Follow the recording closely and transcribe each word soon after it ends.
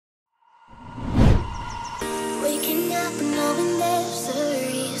up knowing there's a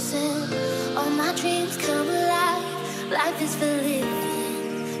reason. All my dreams come alive. Life is for living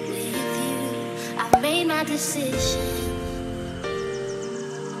with you. I've made my decision.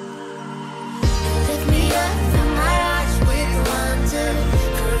 You lift me up from my eyes with wonder.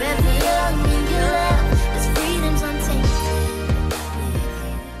 Forever young in your love. This freedom's untainted with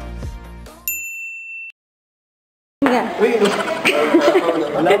you. Yeah. Wait,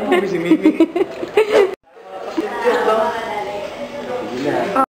 wala mo si Mimi.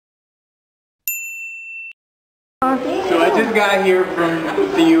 So I just got here from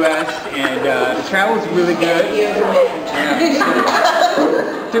the U.S. and the travel's really good.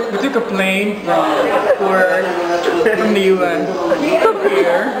 We took a plane from the U.S.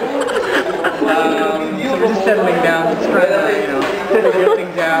 here. So we're just settling down, just trying to, figure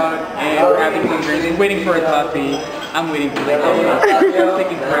things out, and we're having some drinks. We're waiting for a coffee. I'm waiting for the coffee. It's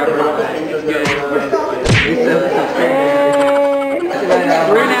taking forever, but it's good.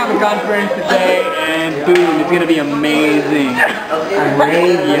 We're gonna have a conference today, and boom, it's gonna be amazing.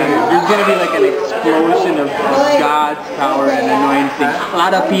 Amazing. Yeah, there's gonna be like an explosion of God's power and anointing. A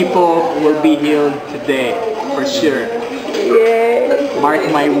lot of people will be healed today, for sure. Yeah. Mark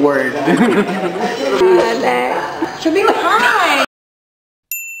my word. Should be hi.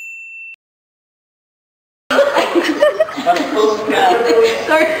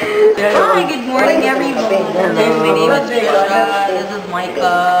 Sorry. Hi, good morning everyone. My name is Trisha. This is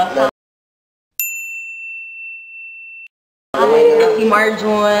Micah. Hi, si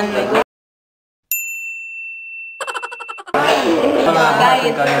Marjon.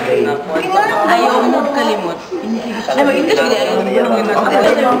 Guys, ayaw mo kalimot. Ay, mag-English video.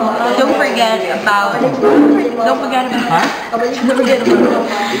 Don't forget about.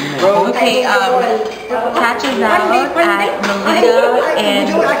 Okay, catch us out at Malita and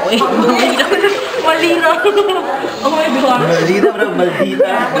Malita. Oh my God.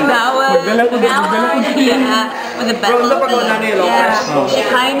 Mawab. With the best.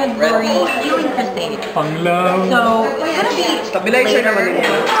 Shekinah glory healing crusade. So it's gonna be later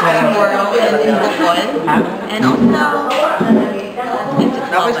tomorrow in Bukol, and also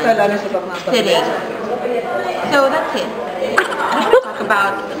today. So that's it. I don't talk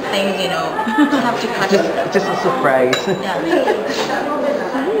about things, have to cut it. Just a surprise. Yeah.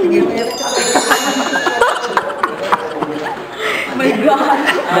 Oh my God.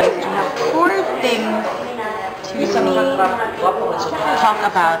 I have 4 things to talk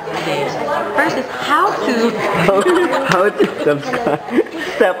about today. First is how to subscribe.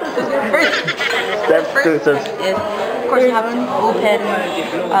 Step First is, of course, you have to open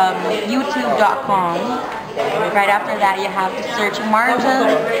youtube.com. Right after that, you have to search Marjan.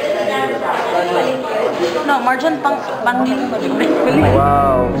 No, Marjan Pangil.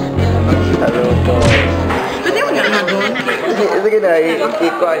 Wow. Saludo. Pwede mo nga doon. Sige na,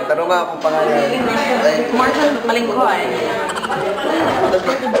 ikaw. Tanong nga akong pangalan. Marjan Palingkoy.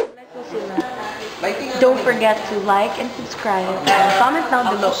 Don't forget to like and subscribe. Comment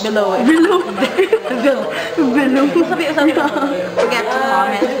down below. Below. Sabi. Forget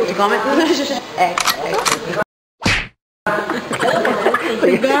to comment.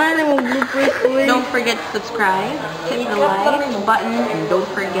 Don't forget to subscribe. Hit the like button and don't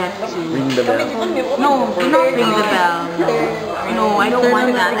forget to Ring the bell. No, do not ring the bell. No, I don't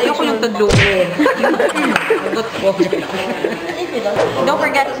want that. Ayoko yung to-do. Don't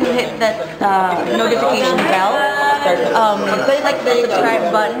forget to hit that notification bell. Click like the subscribe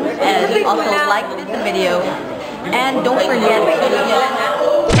button and also like this video. And don't forget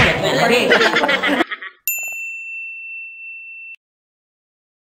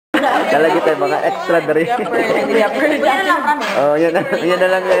Talagi tayo mga extra na rin. Oh, yan na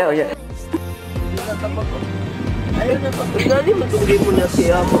lang kayo. Oh, yan. Dali matugay mo na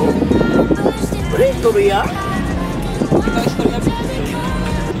siya mo. Wala istorya?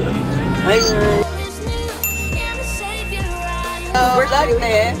 Hi. vlog na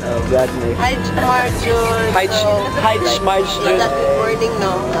eh. Vlog na eh. Hi, Marjon. Hi, Marjon. Good morning,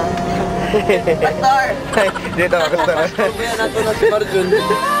 no? Pastor. Dito, pastor. Kuya nato na si Marjon.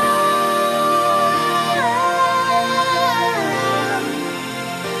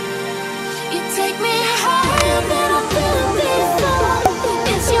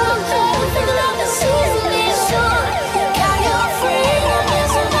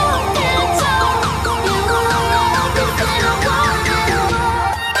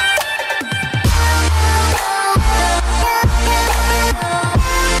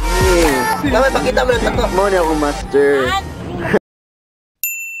 Dapat pakita mo ng tako. Mo na ako, master.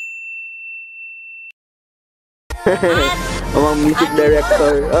 Amang music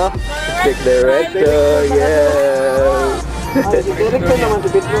director. Oh. Music director, yeah. Director naman sa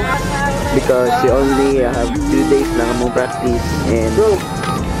bedroom. Because you only have 2 days lang mong practice and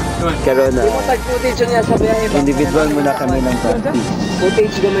karon na Tag-footage niya sa biyahe ba? individual muna kami ng practice.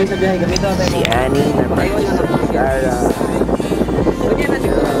 Footage gamay sa biyahe. Gamito tayo. Si Annie na practice sa Sarah. Pwede na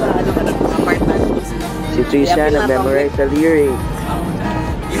dito sa apartment. Si Trisha nag-memorize sa lyric.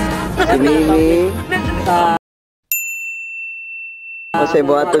 Si Mimi. Kasi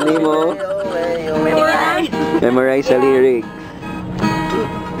buhato ni mo. Memorize sa lyric.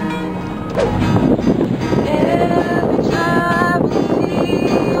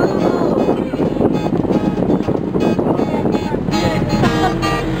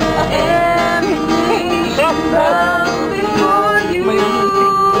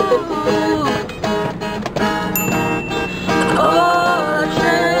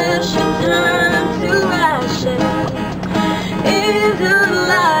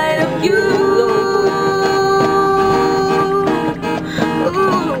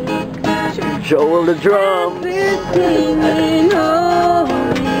 Joel the drum. Everything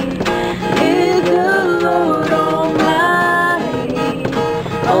holy is the Lord Almighty.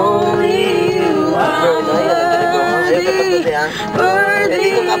 Only you are worthy,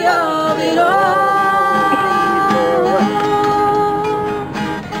 worthy of it all.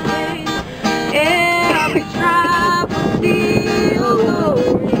 Every tribe will see your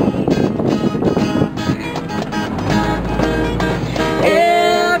glory.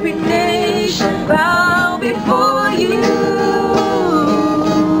 Every nation bow before you.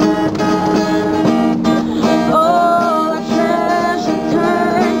 All treasure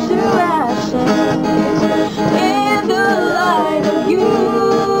turns to ashes in the light of you.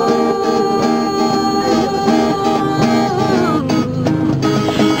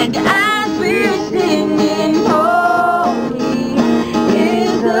 And as we're singing, holy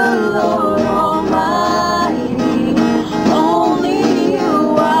is the Lord Almighty. Only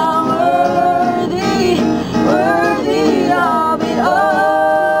you are worthy, worthy of it all.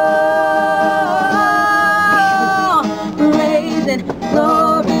 Praise and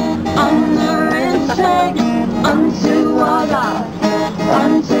glory, honor and strength unto our God,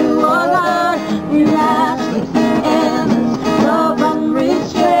 unto our God. Matchless, endless, love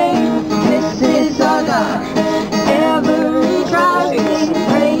unrestrained. This is our God. Every tribe sing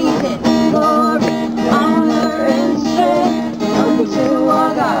praise and glory, honor and strength unto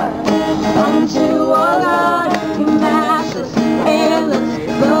our God, unto our God. Matchless, endless,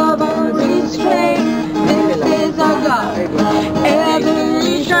 love unrestrained. This is our God.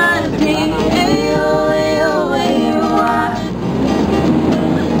 Every tribe sing ayo, ayo, ayo, ah.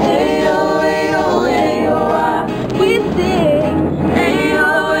 Ayo, ayo, ayo, ah. We sing ayo,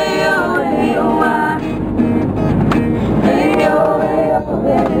 ayo, ayo, ah. Ayo, ayo,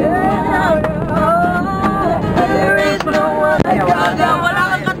 ayo, ah. There is no one like our God. Wala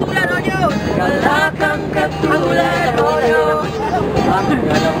kang katulad, oh Diyos. Wala kang katulad, oh Diyos.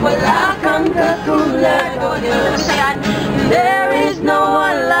 Wala kang katulad, oh Diyos. There is no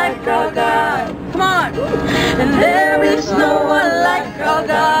one like our God. Come on. And there is no one like our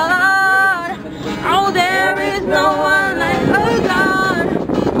God. Oh, there is no one like our God.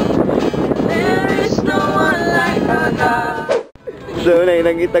 There is no one like our God. So,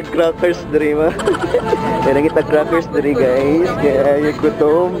 nangitag crackers diri ma. Nangitag crackers diri guys. Kaya yung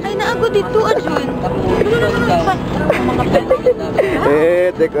gutom. Ay, naago dito, Arjun.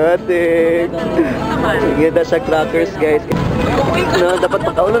 Tek. Ngita sa crackers guys. No, dapat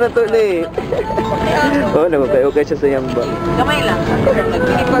pakaulo na to ni. Oh, nagpapayo guys sa yamba. Gamay lang.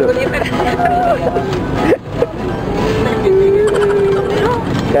 Hindi pa gulit.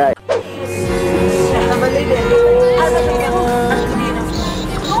 Guys.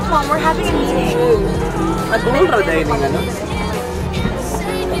 No, Mom, we're having a meeting. Ano raw dahil ng ano?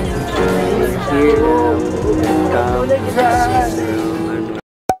 Here comes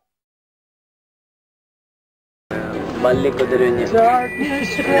Balik ko din niya.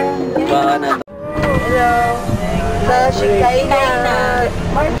 Baka na. Hello. Sa Shekinah.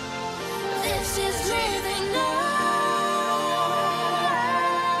 This is living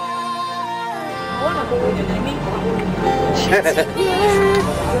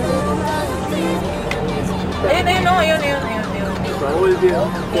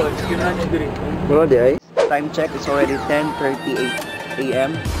Bro, guys, time check, it's already 10:38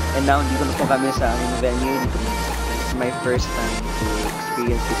 a.m. and now dito na po kami sa aming venue. It's my first time to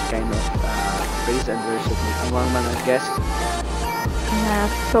experience this kind of praise and worship among mga guests.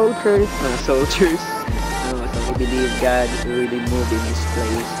 Soldiers. Soldiers. So we believe God will really move in this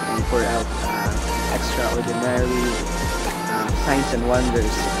place and pour out extraordinary signs and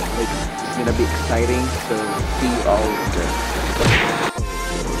wonders. Like, it's gonna be exciting. So see you all there.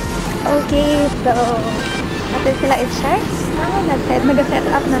 Okay, so ato sila i-check. Nag-set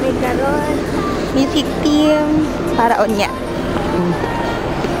up na may karon. Music team para unya.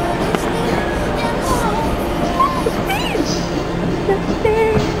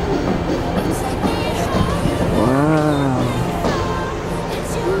 Wow.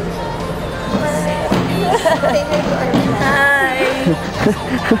 Hi!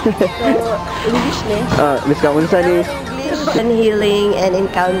 So, English Miss Kamunsa ni. and healing and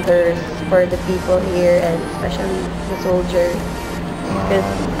encounters for the people here and especially the soldiers. Because,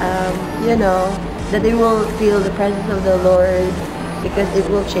 you know, that they will feel the presence of the Lord because it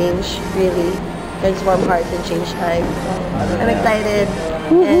will change, really, transform hearts and change lives. So, I'm excited.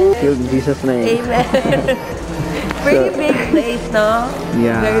 And Healed in Jesus' name. amen. Pretty big place, no?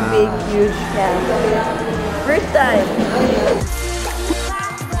 Yeah. Very big, huge. Yeah. First time.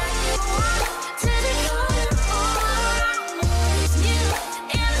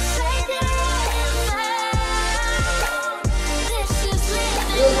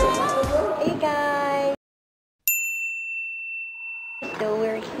 Hey guys! So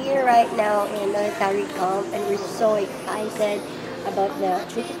we're here right now in military camp and we're so excited about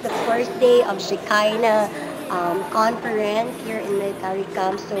this is the first day of Shekinah conference here in military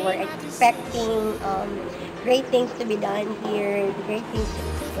camp. So we're expecting great things to be done here, great things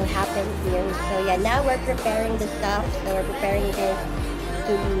will happen here. So yeah, now we're preparing the stuff. So we're preparing this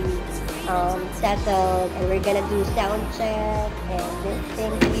to be settled, and we're gonna do sound check and this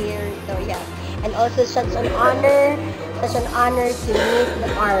thing here. So yeah, and also such an honor to meet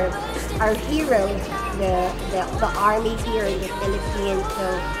our heroes, the army here in the Philippines. So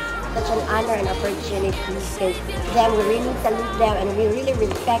such an honor and opportunity because them, we really salute them and we really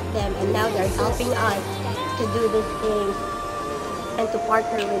respect them, and now they're helping us to do these things and to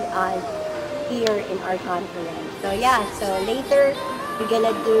partner with us here in our conference. So yeah, so later we're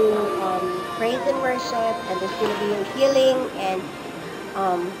gonna do praise and worship, and there's gonna be a healing and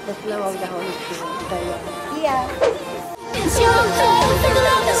the flow of the Holy Spirit. So yeah. It's your turn, fill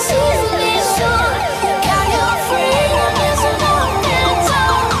up the season is short. Got your freedom, there's a long time.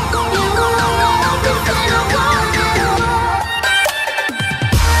 You are everything I want and more.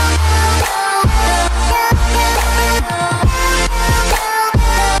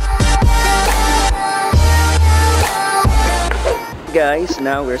 Guys,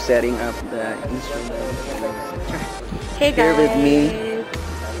 now we're setting up the instruments. Hey guys. Here with me.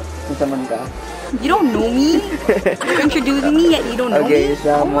 Kunsa man ka? You don't know me? You're introducing me yet you don't know Okay, me?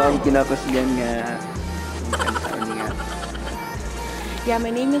 sa mo ang kinapos dyan nga. Yeah,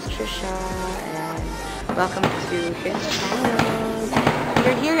 my name is Trisha and welcome to this channel.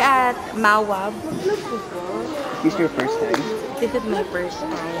 We're here at Mawab. This is your first time? This is my first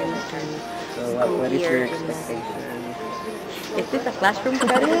time to So go what is your here. expectation? Is this a classroom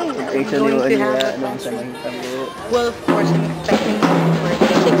setting? Expectation Going mo to niya have nung sa mahitabo. Well, of course, I'm expecting for the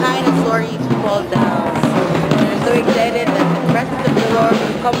Shekinah glory to fall down. I'm so excited that the presence of the Lord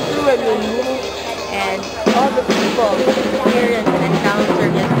will come through and will move, and all the people experience and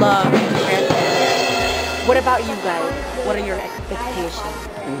encounter His love and presence. What about you guys? What are your expectations?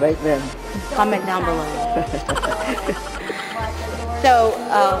 Invite them. Comment down below. So,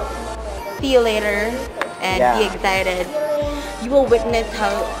 see you later and be Yeah. excited. You will witness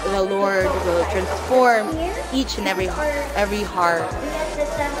how the Lord will transform each and every heart. Every heart.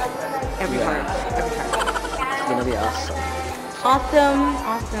 It's gonna be awesome. Awesome.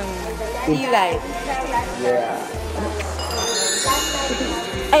 See you guys. Yeah.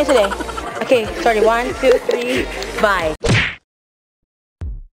 Ayun today. Okay, sorry. 1, 2, 3, bye.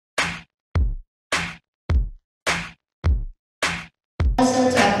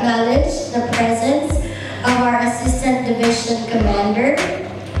 Also to acknowledge the presence of our Assistant Division Commander.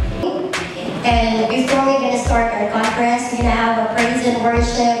 And before we're going to start our conference, we're going to have a praise and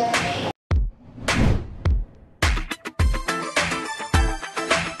worship.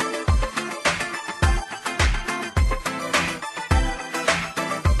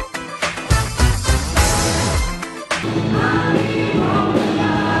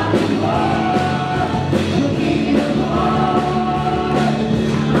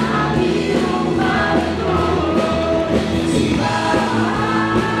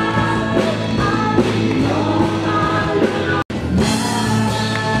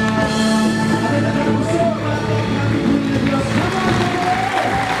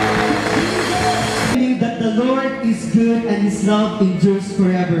 That the Lord is good and His love endures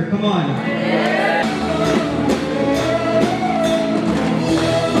forever. Come on.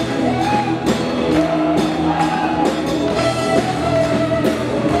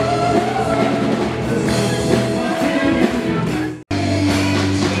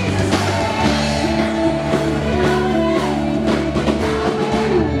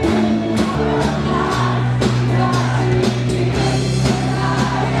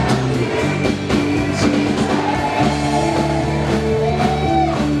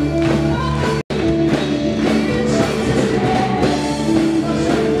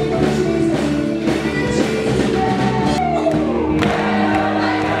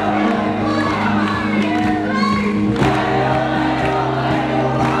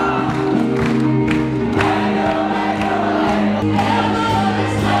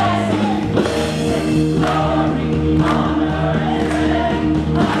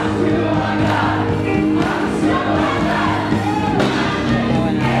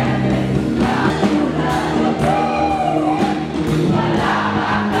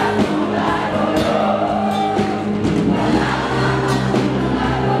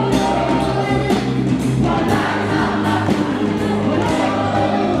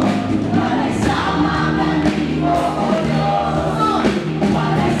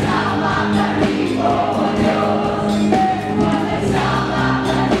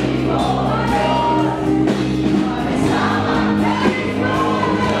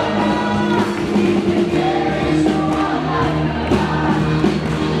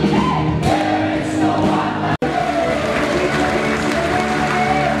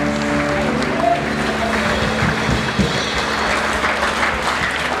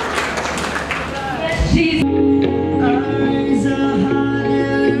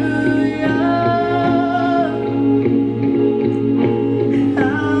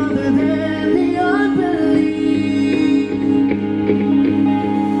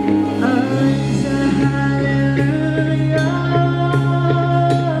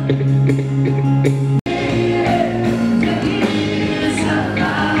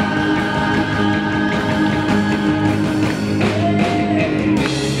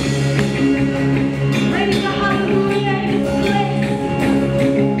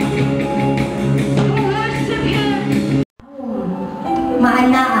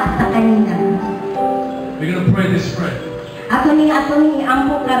 anaa sa kanina. We're going to pray this prayer. Ato ni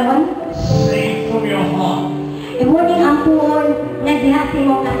ampo karon. Say it from your heart. Imo ni ampuon nga diha sa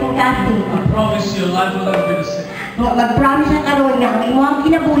imong kasing-kasing. I promise you, your life will never be the same. Nga mag-promise na karon nga ang imong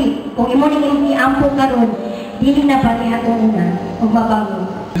kinabuhi, kung imo ni ampo karon, dili na pati atong una ug mabango.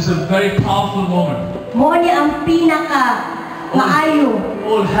 This is a very powerful moment. Mo ni ang pinaka maayo.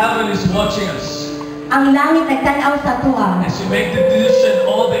 All heaven is watching us. Ang langit nagtanaw sa tuwa. As you make the decision,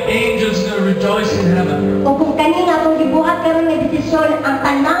 all the angels are going to rejoice in heaven. O kung kani nga kung gibuhat karon nga desisyon, ang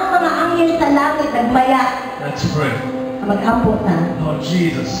tanang mga anghel sa langit nagmaya. Let's pray. Mag-ampo ta. Lord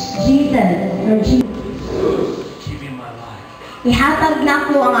Jesus. Lord Jesus. Give me my life. Ihatag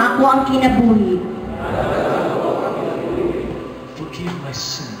nako ang ako ang kinabuhi. Forgive my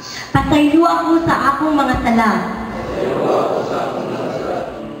sins. Pasaylo ako sa akong mga sala.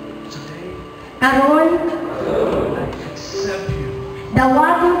 Today, Karon, I accept you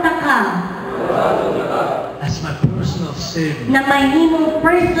dawagon ta ka as my personal Savior. na mahimong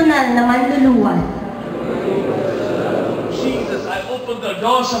personal na manluluwas. Jesus, I open the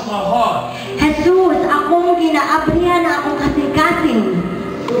doors of my heart. Jesus, akong ginaabrihan na akong kasing-kasing.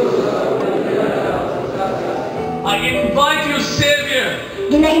 I invite you, Savior.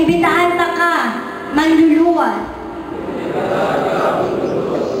 Ginaimbitahan ta ka, manluluwas.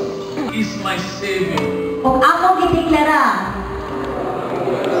 Is my Savior. O ako gideklara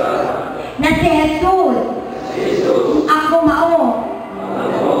na si Jesus, ako mao,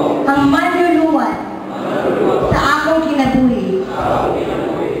 ang manluluwas sa akong kinabuhi.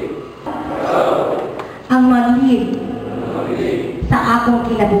 Ang maglid sa akong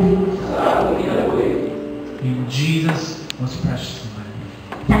kinabuhi. In Jesus' most precious name.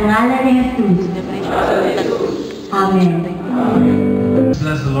 Sa ngalan ni Jesus. Amen.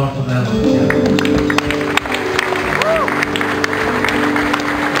 Bless the Lord for that.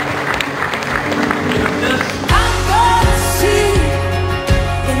 I'm gonna see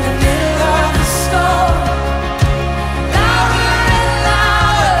in the middle of the storm. Louder and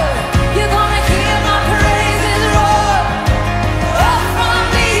louder, you're gonna hear my praises roar. Up from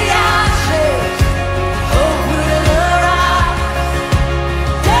the ashes, hope will arise.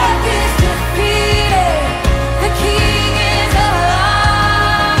 Death is defeated, the King is alive.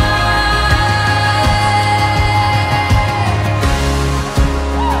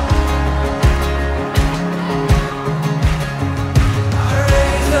 I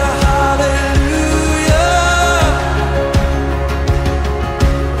raise a hallelujah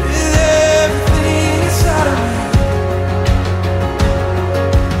with everything inside of me.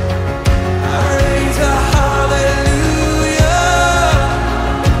 I raise a hallelujah.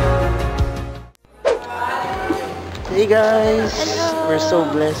 Hey guys! We're so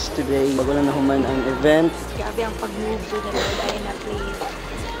blessed today. Bago lang nahuman ang event. Grabe ang pag-move to the Lord ay na-praise.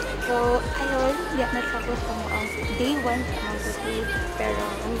 So, ayun, di ako natapos sa mo ang day 1 sa mga praise. Pero,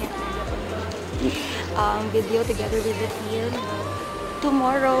 ang yan, video together with the team.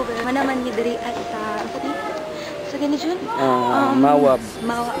 Tomorrow, manaman ni Diri at sa ganun, Mawab.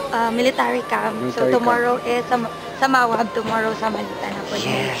 military camp. So, Military tomorrow is sa Mawab, tomorrow sa Malita na po.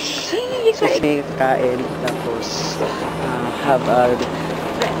 Yes! So, may kain, tapos have a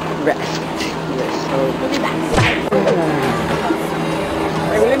rest. Yes, so... We'll be back.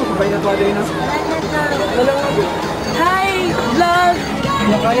 Ay, wala mo kumpay na ito din, no? Hi, vlog!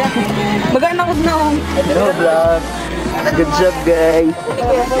 Magaan ako na akong. Hello, vlog! Good job, guys!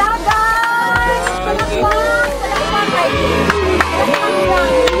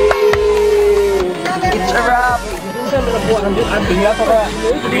 It's a wrap!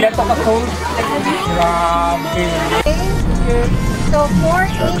 Bilang pa ka-cold. Grabe. So 4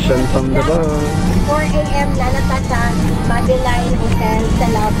 Action from the bar. 4 a.m. lalabas sa Madeline Hotel sa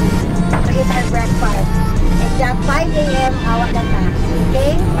lobby. So it's our breakfast. Exact 5 a.m. awak na ta.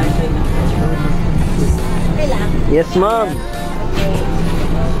 Okay? Okay lang. Yes, ma'am! Okay.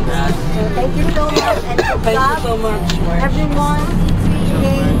 So thank you so much and good luck, everyone.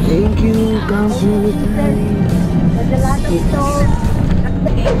 Okay? Thank you, God bless. There's a lot of stores.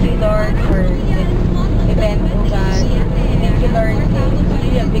 Thank you, Lord, for this event, oh God. Thank you, Lord. It's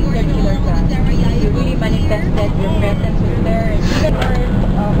really a victory, Lord God. You really manifested your presence with there. And even,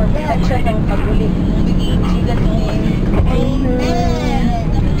 Lord, for protection ng pag-ulit. In Jesus' name. Amen.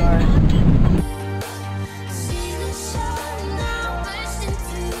 Lord. See the sun now bursting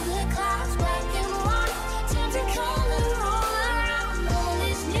through the clouds, black and white, turns to color all around. All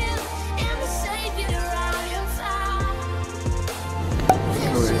is new, and the Savior I have found.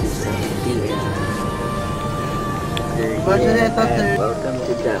 Welcome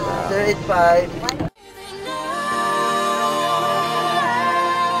to Java. 35.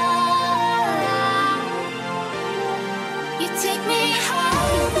 Take me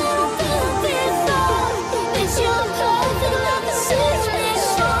home, it's your love that sets me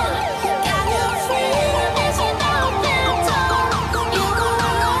strong. Got your freedom as an open door. You are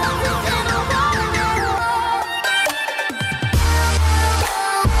everything I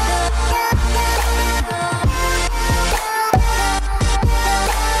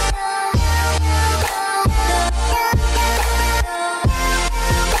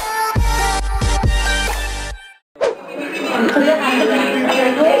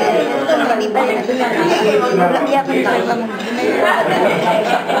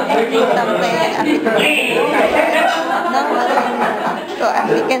So as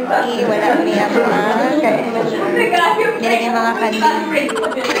you can see, wala niya nilagay mga kanding.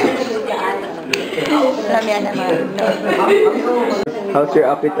 Marami naman. How's your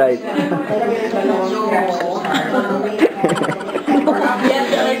appetite?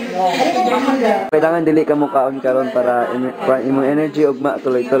 Kailangan dili ka mukaon karon para imong energy ugma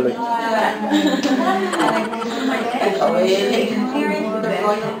tuloy-tuloy.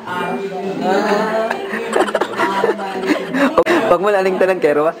 Pag mo naling tanan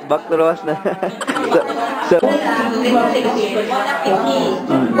kay Roas, back to Roas na. so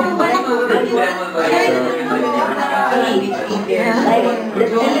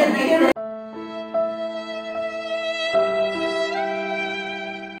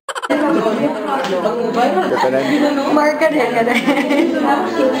Market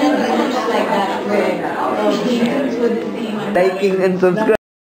liking and subscribe.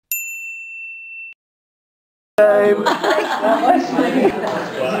 Well,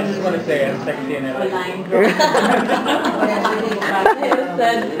 I just want to say I'm sexy and I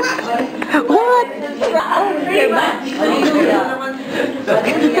What?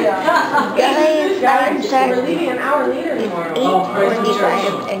 Guys, time check. It's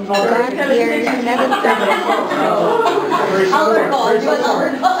 8:45 and we got here 7:30. Sobrang oras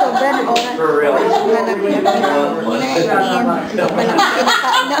na nag-vlog and walang kinakain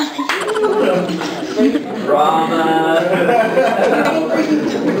na. drama.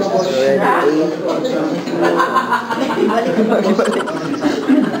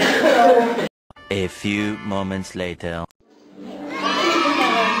 A few moments later.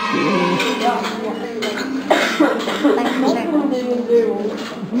 Time check.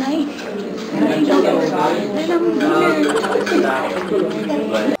 Nice.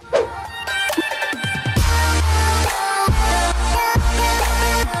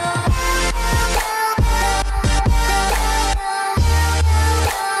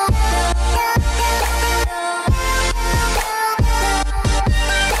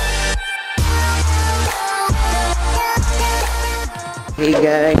 Hey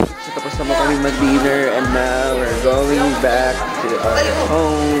guys, so tapos naman kami mag-dinner and now we're going back to our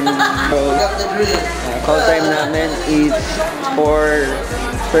home. So, call time namin is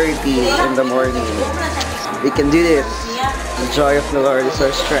 4:30 in the morning. We can do this. The joy of the Lord is our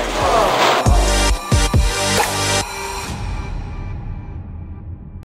strength.